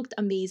 graphics looked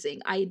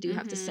amazing, I do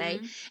have to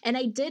say. And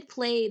I did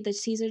play the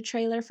teaser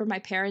trailer for my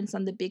parents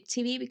on the big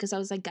TV because I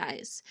was like,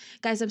 guys,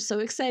 I'm so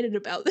excited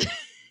about this.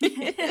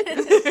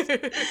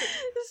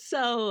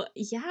 So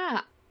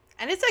yeah.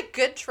 And it's a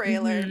good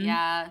trailer. Mhm.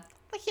 Yeah.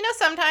 Like, you know,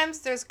 sometimes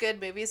there's good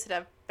movies that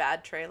have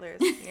bad trailers.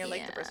 And you're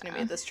like, the person who Yeah.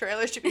 made this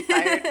trailer should be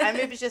fired.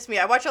 Maybe it's just me.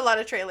 I watch a lot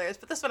of trailers,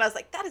 but this one I was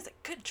like, that is a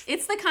good trailer.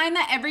 It's the kind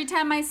that every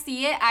time I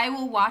see it, I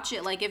will watch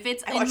it. Like, if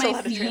it's I in watch a my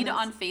lot of feed trailers.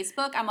 on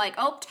Facebook, I'm like,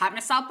 oh, time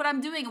to stop what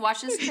I'm doing and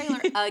watch this trailer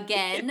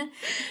again.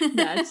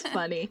 That's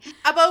funny.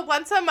 About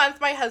once a month,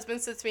 my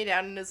husband sits me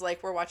down and is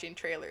like, we're watching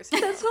trailers.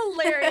 now." That's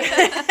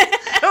hilarious.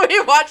 And we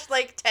watch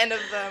like 10 of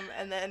them,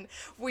 and then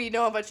we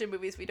know a bunch of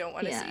movies we don't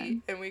want to Yeah.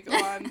 see, and we go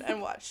on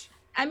and watch.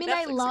 I mean,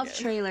 I Netflix love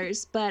again.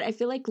 trailers, but I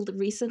feel like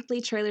recently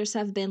trailers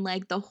have been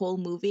like the whole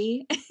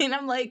movie. And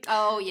I'm like,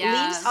 Oh,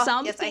 yeah. leave Oh,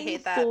 something yes, I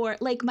hate that. for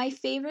like my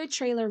favorite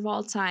trailer of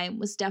all time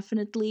was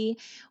definitely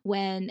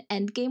when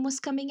Endgame was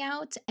coming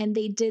out and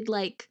they did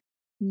like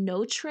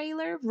no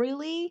trailer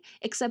really,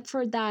 except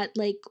for that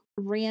like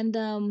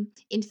random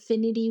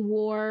Infinity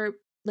War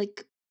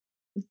like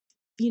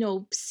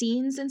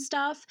scenes and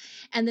stuff,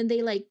 and then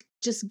they like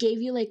just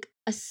gave you like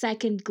a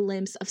second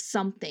glimpse of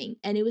something,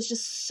 and it was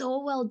just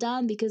so well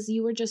done because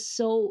you were just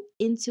so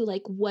into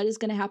like what is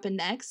going to happen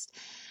next.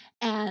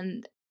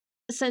 And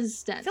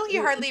since then I feel like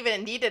you hardly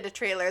even needed a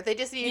trailer. They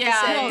just needed Yeah,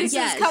 to say, No, this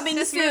yes. is coming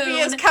this soon. movie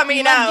is coming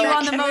We left out. you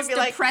on the And we'd most be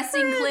like,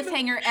 depressing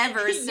cliffhanger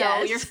ever, so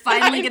Yes. you're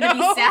finally I going to be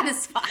know.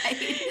 satisfied.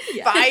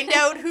 Yeah. find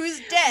out who's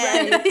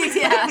dead. Right.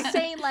 Yeah. I'm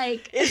saying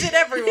like Is it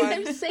everyone?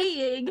 I'm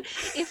saying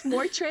if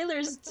more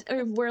trailers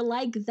were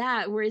like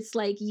that, where it's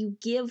like you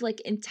give like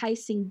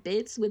enticing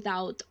bits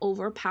without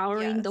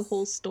overpowering the Yes.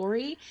 whole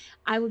story,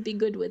 I would be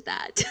good with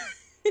that.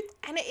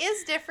 And it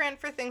is different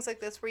for things like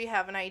this where you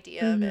have an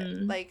idea of it.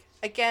 Mhm. Like,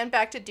 again,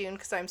 back to Dune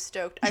because I'm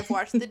stoked. I've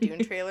watched the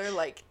Dune trailer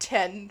like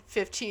 10,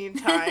 15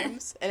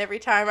 times. And every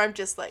time I'm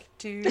just like,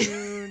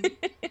 Dune.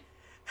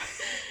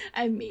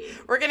 I mean,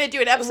 We're going to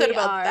do an episode we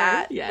about are,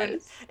 that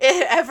yes.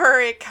 when ever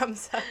it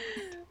comes out.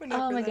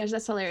 Whenever Oh my that- gosh,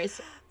 that's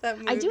hilarious. that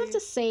movie. I do have to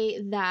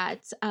say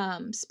that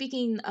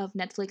speaking of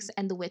Netflix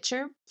and The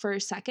Witcher for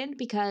a second,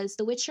 because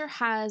The Witcher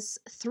has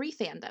 3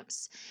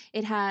 fandoms.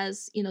 It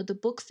has, the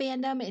book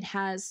fandom, it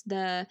has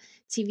the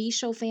TV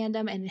show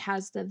fandom, and it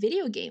has the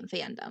video game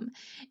fandom.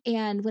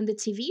 And when the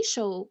TV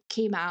show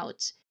came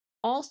out,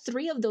 all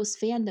 3 of those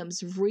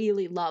fandoms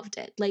really loved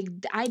it. Like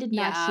I did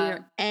not Yeah.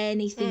 hear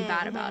anything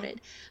bad about Mhm.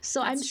 it.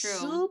 So I'm That's true.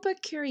 super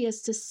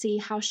curious to see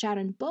how Shadow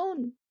and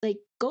Bone like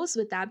goes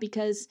with that,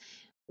 because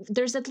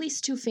there's at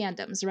least 2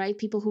 fandoms, right?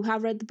 People who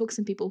have read the books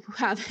and people who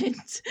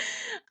haven't.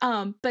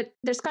 But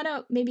there's kind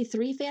of maybe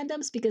 3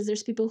 fandoms because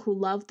there's people who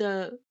love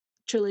the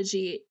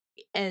trilogy,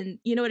 and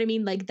you know what I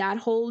mean, like that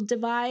whole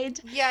divide.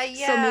 Yeah,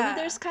 yeah. So maybe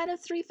there's kind of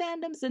 3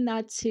 fandoms in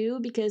that too,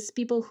 because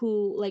people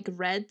who like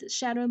read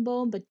Shadow and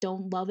Bone but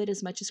don't love it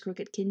as much as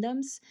Crooked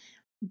Kingdoms,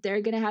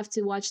 they're gonna have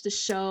to watch the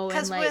show and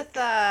Because like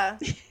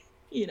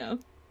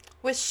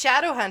with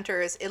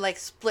Shadowhunters, it like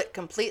split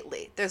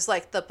completely. There's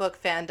like the book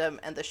fandom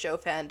and the show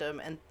fandom,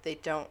 and they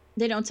don't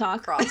they don't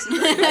talk. cross. They're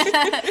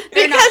not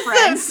Because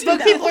friends. the book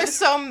No. people are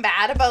so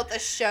mad about the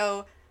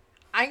show.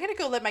 I'm gonna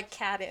go let my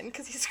cat in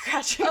because he's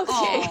scratching. Okay.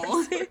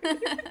 Aw.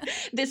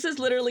 This is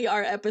literally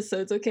our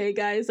episodes, okay,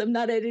 guys? I'm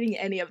not editing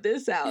any of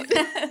this out.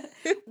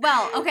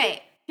 Well,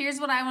 okay.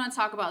 Here's what I want to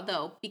talk about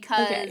though,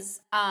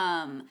 because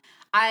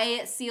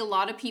I see a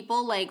lot of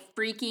people like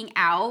freaking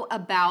out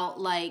about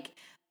like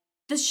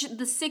the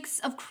Six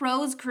of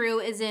Crows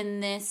crew is in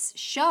this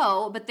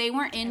show, but they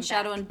weren't in I'm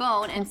Shadow back. and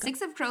Bone, and Okay.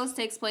 Six of Crows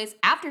takes place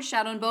after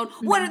Shadow and Bone.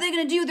 What are they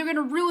gonna do? They're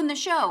gonna ruin the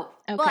show.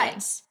 Okay.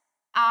 But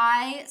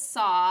I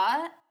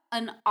saw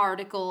an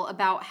article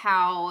about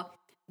how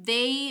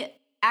they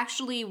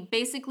actually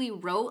basically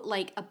wrote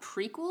like a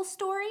prequel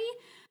story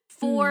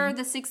for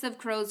the Six of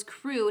Crows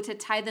crew to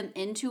tie them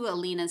into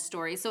Alina's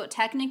story. So it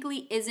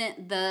technically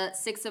isn't the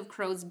Six of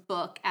Crows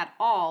book at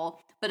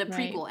all, but a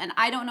Right. prequel. And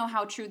I don't know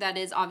how true that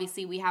is.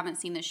 Obviously, we haven't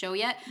seen the show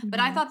yet, but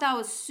I thought that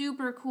was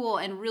super cool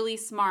and really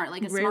smart,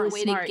 like a Really smart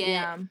way smart, to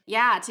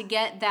get to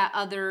get that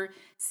other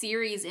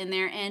series in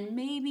there, and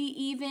maybe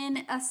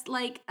even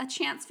a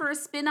chance for a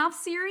spin-off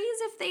series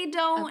if they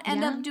don't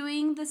end yeah. up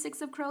doing the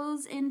Six of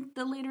Crows in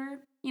the later,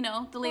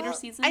 the later Well,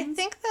 seasons. I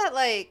think that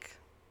like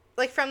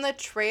from the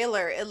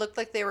trailer, it looked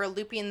like they were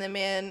looping them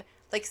in.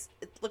 Like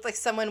it looked like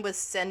someone was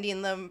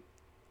sending them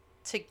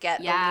to get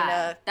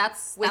Alina.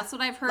 that's with,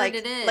 what I've heard like,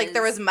 it is. Like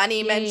there was money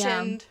Yeah, yeah.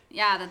 mentioned.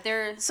 yeah, that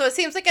they're So it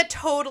seems like a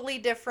totally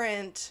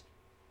different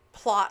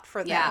plot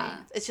for them. Yeah.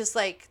 It's just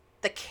like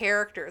the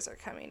characters are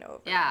coming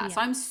over. Yeah,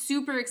 so I'm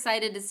super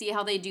excited to see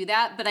how they do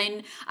that, but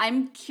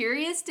I'm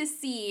curious to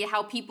see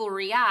how people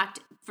react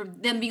for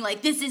them being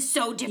like, this is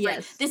so different.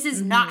 Yes. This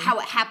is not how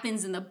it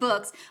happens in the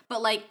books,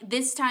 but like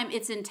this time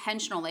it's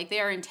intentional. Like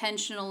they are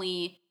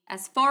intentionally,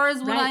 as far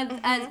as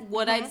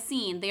what I've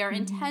seen, they are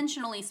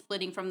intentionally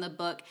splitting from the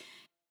book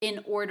in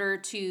order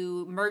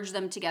to merge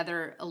them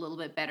together a little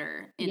bit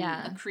better in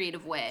a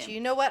creative way. Do you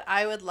know what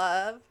I would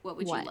love? What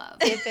would you love?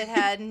 If it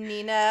had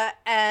Nina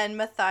and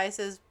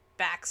Matthias's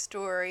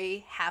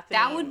backstory happening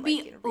that would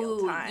be in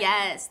real time.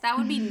 Yes, that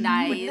would be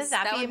nice. Wouldn't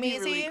that be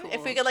amazing? Really cool.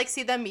 If we could like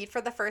see them meet for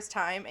the first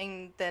time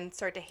and then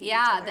start to hate each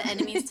Yeah, other. the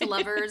enemies to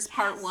lovers,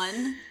 part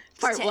 1.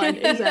 Part 1,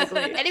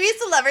 exactly.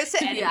 Enemies to lovers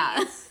to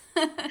enemies.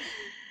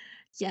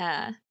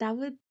 Yeah.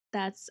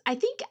 Yeah, I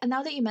think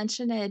now that you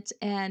mention it,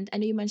 and I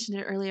know you mentioned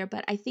it earlier,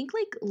 but I think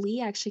like Lee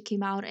actually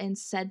came out and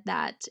said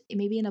that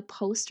maybe in a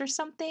post or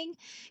something,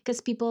 because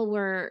people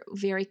were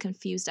very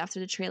confused after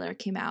the trailer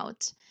came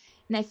out.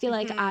 And I feel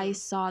like I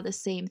saw the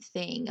same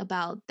thing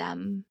about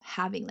them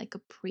having like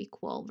a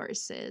prequel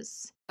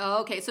versus.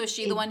 Oh, okay. So is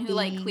she the one who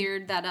like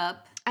cleared that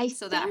up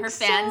so that her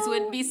think fans so.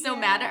 wouldn't be so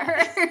mad at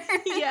her?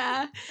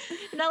 Yeah.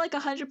 Not like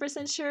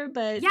 100% sure,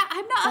 but yeah,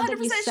 I'm not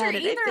 100% sure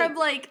either. I'm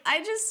like,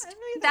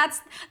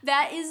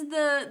 that is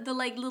the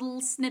like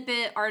little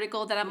snippet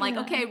article that I'm like,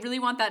 okay, I really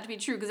want that to be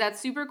true because that's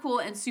super cool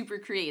and super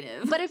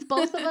creative. But if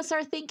both of us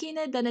are thinking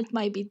it, then it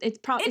might be. It's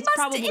probably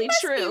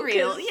true. Be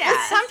real.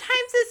 Yeah.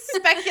 Sometimes it's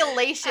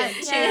speculation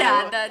too.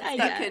 Yeah,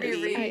 that could be.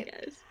 Real. I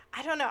guess.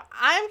 I don't know.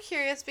 I'm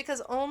curious because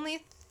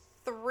only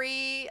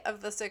 3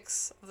 of the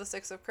 6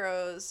 of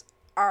Crows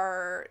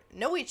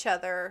know each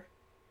other.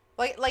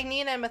 Like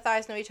Nina and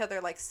Matthias know each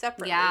other like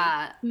separately.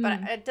 Yeah.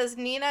 But does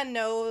Nina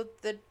know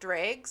the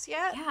Dregs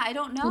yet? Yeah, I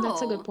don't know. Oh,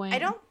 that's a good point. I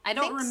don't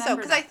remember so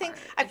because that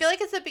I feel like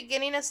it's the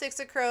beginning of 6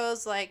 of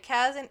Crows. Like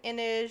Kaz and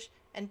Inij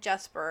and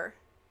Jesper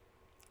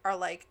are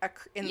like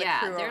in the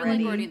crew they're already.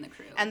 like already in the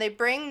crew. And they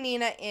bring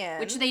Nina in,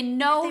 which they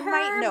know they her,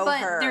 might know but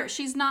her.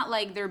 She's not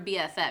like their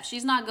BFF.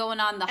 She's not going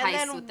on the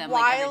heist with them Wylan,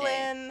 like every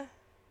day.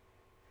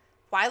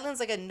 Wylan's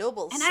like a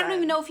noble's And son. I don't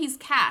even know if he's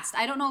cast.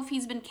 I don't know if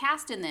he's been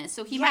cast in this,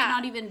 so he might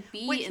not even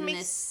be in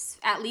this.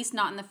 At least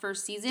not in the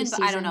first season.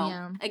 But I don't know.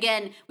 Yeah.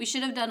 Again, we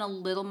should have done a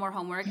little more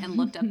homework and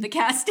looked up the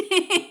casting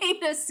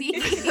to see.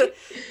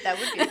 That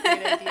would be a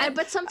great idea.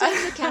 But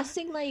sometimes the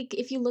casting, like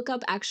if you look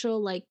up actual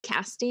like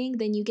casting,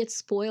 then you get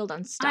spoiled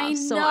on stuff. I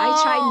So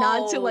I try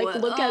not to like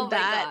look Oh at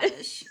that.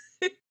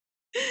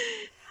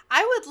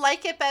 I would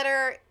like it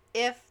better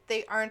if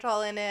they aren't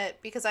all in it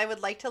because I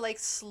would like to like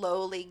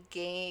slowly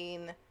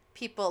gain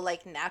people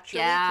like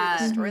naturally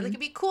through the story. Like it'd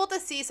be cool to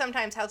see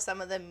sometimes how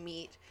some of them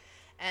meet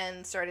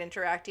and start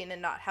interacting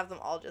and not have them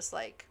all just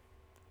like,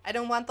 I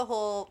don't want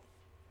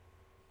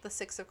the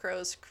 6 of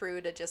Crows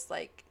crew to just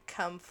like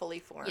come fully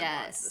formed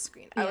onto the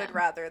screen. I would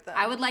rather them.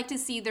 I would like to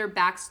see their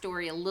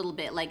backstory a little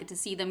bit, like to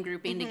see them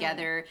grouping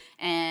together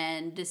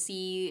and to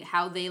see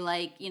how they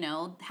like,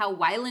 how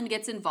Wylan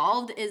gets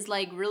involved is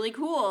like really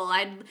cool.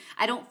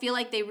 I don't feel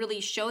like they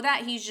really show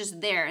that. He's just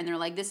there and they're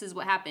like, this is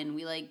what happened.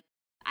 We like,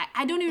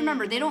 I don't even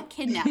remember. They don't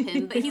kidnap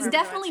him, but he's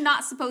definitely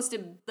not supposed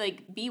to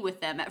like be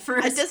with them at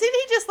first. Doesn't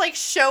he just like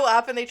show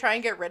up and they try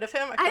and get rid of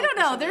him? I don't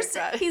know.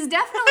 He's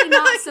definitely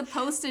not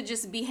supposed to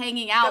just be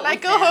hanging out.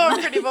 Like, go home,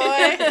 pretty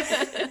boy.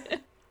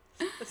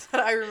 That's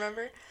what I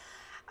remember.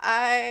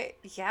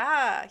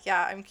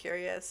 I'm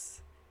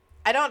curious.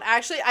 I don't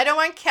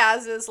want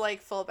Kaz's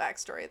like full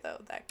backstory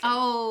though. That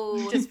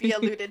can just be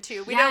alluded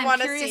to. We don't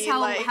want to see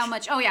how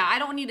much. Oh yeah, I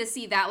don't need to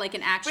see that like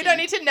in action. We don't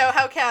need to know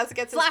how Kaz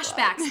gets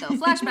flashbacks though.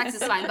 Flashbacks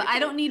is fine, but I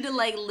don't need to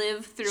like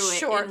live through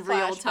it in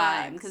real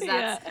time because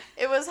that's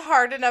it was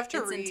hard enough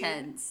to read. It's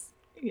intense.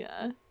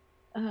 Yeah.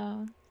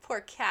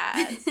 Poor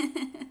Kaz.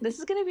 This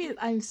is gonna be.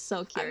 I'm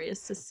so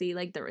curious to see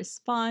like the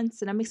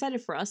response, and I'm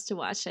excited for us to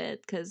watch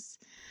it because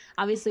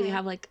obviously we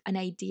have like an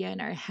idea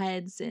in our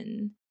heads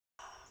and.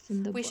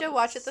 We should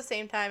watch at the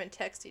same time and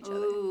text each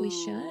other. We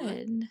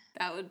should.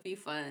 That would be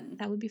fun.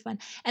 That would be fun.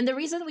 And the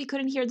reason we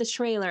couldn't hear the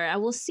trailer, I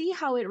will see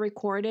how it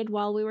recorded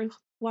while we were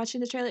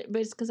watching the trailer, but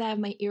it's because I have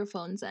my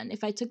earphones in.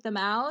 If I took them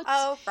out,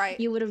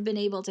 you would have been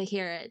able to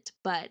hear it.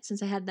 But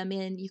since I had them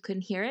in, you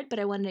couldn't hear it. But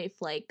I wonder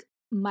if like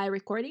my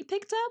recording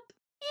picked up.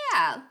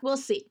 Yeah. We'll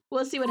see.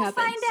 We'll see what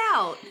happens. Find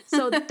out.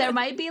 So there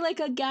might be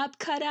like a gap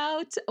cut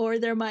out, or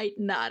there might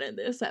not in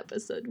this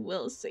episode.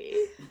 We'll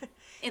see.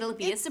 It'll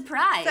be a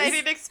surprise.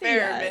 Exciting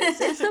experiment.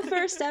 Yes, it's the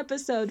first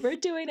episode. We're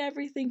doing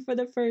everything for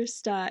the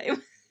first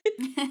time.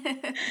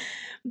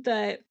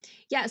 But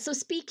yeah, so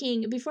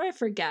before I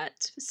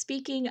forget,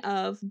 speaking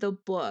of the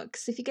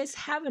books, if you guys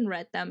haven't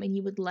read them and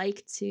you would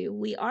like to,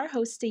 we are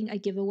hosting a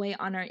giveaway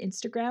on our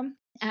Instagram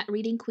at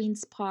Reading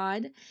Queens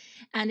Pod,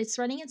 and it's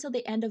running until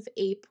the end of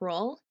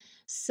April.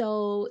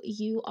 So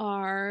you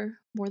are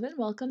more than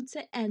welcome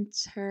to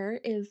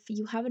enter if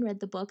you haven't read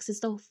the books.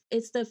 It's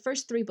the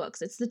first 3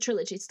 books. It's the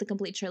trilogy. It's the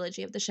complete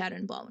trilogy of The Shadow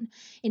and Bone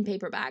in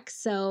paperback.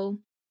 So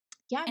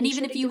yeah, And make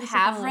even sure if to you give us a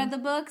have follow. read the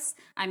books,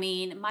 I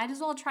mean, might as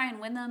well try and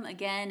win them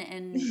again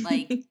and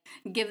like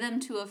give them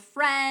to a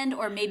friend,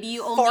 or maybe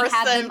you only Force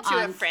have them them to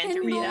a on friend to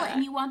read Kindle it.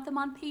 and you want them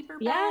on Yeah.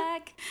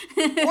 paperback.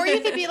 Or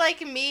you could be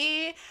like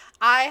me.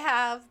 I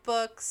have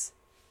books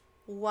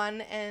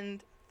 1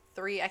 and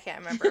 3. I can't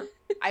remember.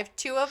 I have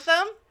 2 of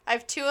them.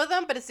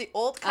 But it's the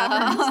old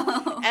covers.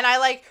 Oh. And I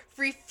like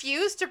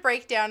refuse to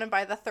break down and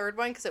buy the third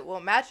one because it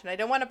won't match. And I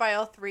don't want to buy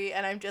all 3.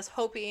 And I'm just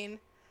hoping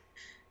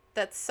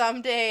that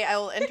someday I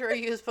will enter a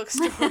used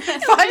bookstore and find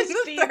just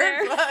the be third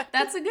there. one.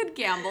 That's a good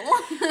gamble.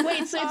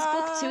 Wait, so it's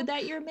book 2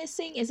 that you're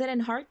missing? Is it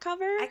in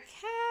hardcover? I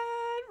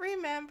can't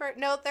remember.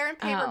 No, they're in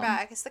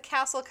paperback. It's the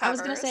castle covers. I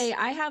was gonna say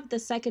I have the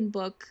second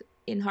book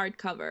in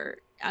hardcover,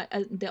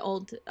 the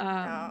old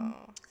No,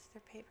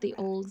 they're the paperbacks.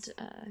 old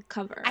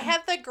cover. I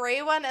have the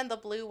gray one and the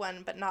blue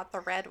one, but not the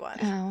red one.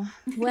 Oh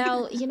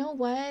well, you know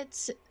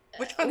what?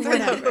 Which ones are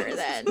Whatever those?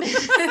 then.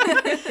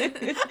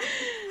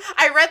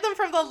 I read them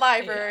from the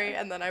library,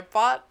 and then I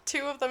bought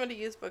 2 of them at a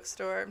used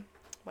bookstore.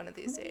 One of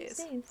these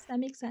days. That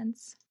makes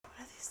sense. One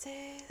of these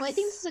days. Well, I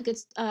think this is a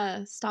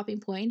good stopping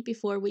point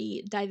before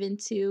we dive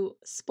into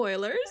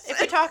spoilers. If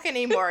we talk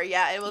anymore,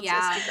 yeah, it will Yeah.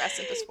 just digress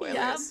into spoilers.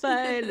 Yeah,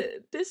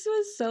 but this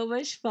was so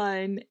much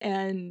fun,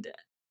 and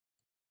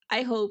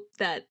I hope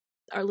that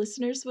our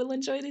listeners will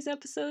enjoy these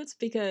episodes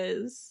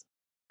because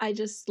I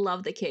just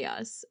love the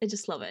chaos. I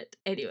just love it.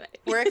 Anyway.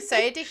 We're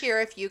excited to hear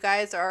if you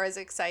guys are as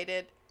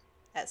excited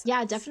as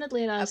Yeah, us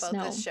definitely let us about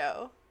know. this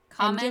show.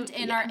 Comment give-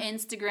 in yeah. our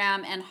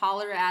Instagram and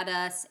holler at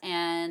us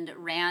and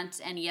rant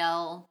and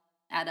yell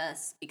at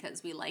us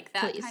because we like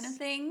that Please. kind of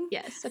thing.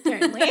 Yes,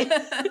 apparently.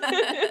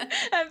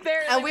 Apparently.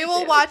 And we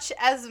will do. watch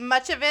as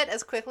much of it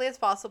as quickly as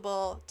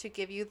possible to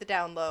give you the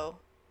down low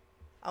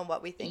on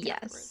what we think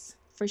afterwards. Yes,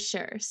 for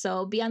sure.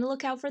 So be on the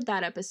lookout for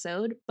that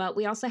episode. But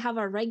we also have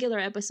our regular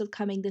episode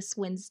coming this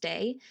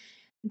Wednesday.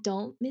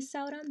 Don't miss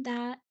out on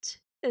that.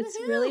 It's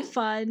really Woohoo!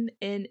 fun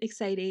and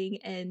exciting.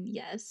 And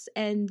yes,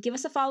 and give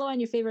us a follow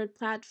on your favorite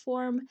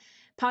platform,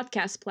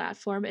 podcast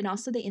platform, and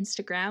also the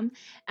Instagram.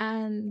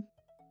 And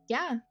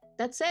yeah,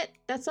 that's it.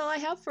 That's all I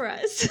have for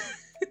us.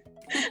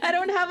 I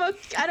don't have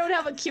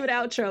a cute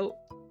outro.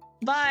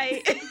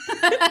 Bye.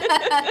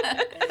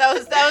 That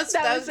was That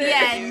was The very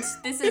end.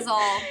 cute. This is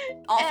all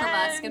from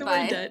us. And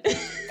Goodbye. we're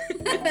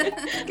done.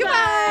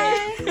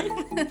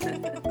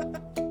 Goodbye.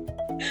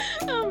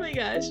 Oh my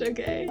gosh,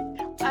 okay.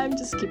 I'm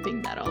just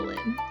keeping that all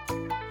in.